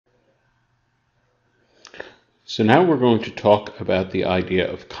So now we're going to talk about the idea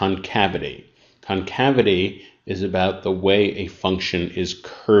of concavity. Concavity is about the way a function is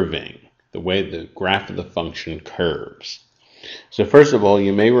curving, the way the graph of the function curves. So first of all,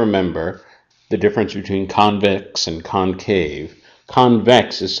 you may remember the difference between convex and concave.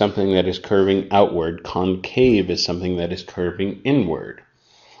 Convex is something that is curving outward. Concave is something that is curving inward.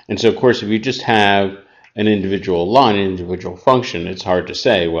 And so, of course, if you just have an individual line, an individual function, it's hard to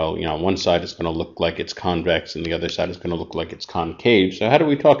say, well, one side is going to look like it's convex and the other side is going to look like it's concave. So how do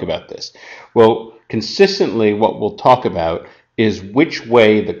we talk about this? Well, consistently what we'll talk about is which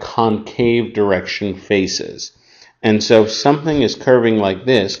way the concave direction faces. And so if something is curving like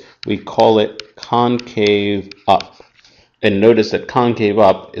this, we call it concave up. And notice that concave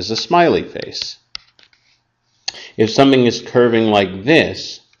up is a smiley face. If something is curving like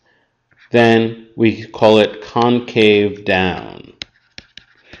this, then we call it concave down.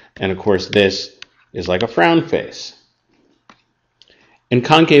 And of course, this is like a frown face. And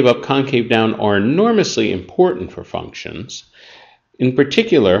concave up, concave down are enormously important for functions. In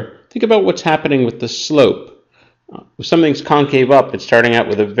particular, think about what's happening with the slope. If something's concave up, it's starting out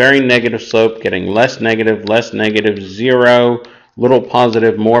with a very negative slope, getting less negative, 0, little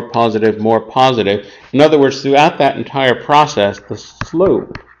positive, more positive, more positive. In other words, throughout that entire process, the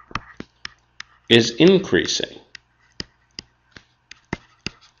slope is increasing.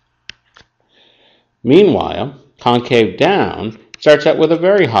 Meanwhile, concave down starts out with a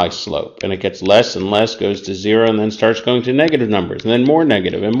very high slope, and it gets less and less, goes to 0, and then starts going to negative numbers, and then more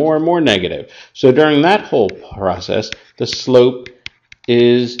negative, and more negative. So during that whole process, the slope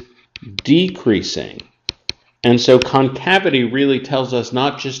is decreasing. And so concavity really tells us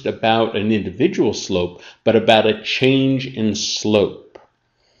not just about an individual slope, but about a change in slope.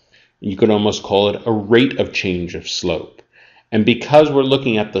 You could almost call it a rate of change of slope. And because we're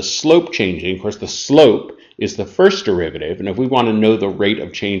looking at the slope changing, of course the slope is the first derivative, and if we want to know the rate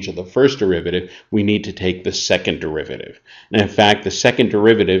of change of the first derivative, we need to take the second derivative. And in fact, the second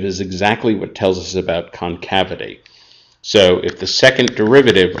derivative is exactly what tells us about concavity. So if the second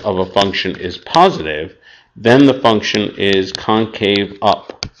derivative of a function is positive, then the function is concave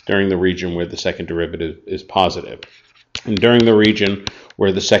up during the region where the second derivative is positive. And during the region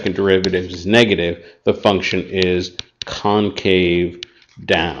where the second derivative is negative, the function is concave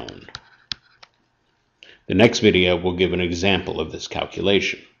down. The next video will give an example of this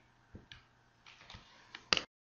calculation.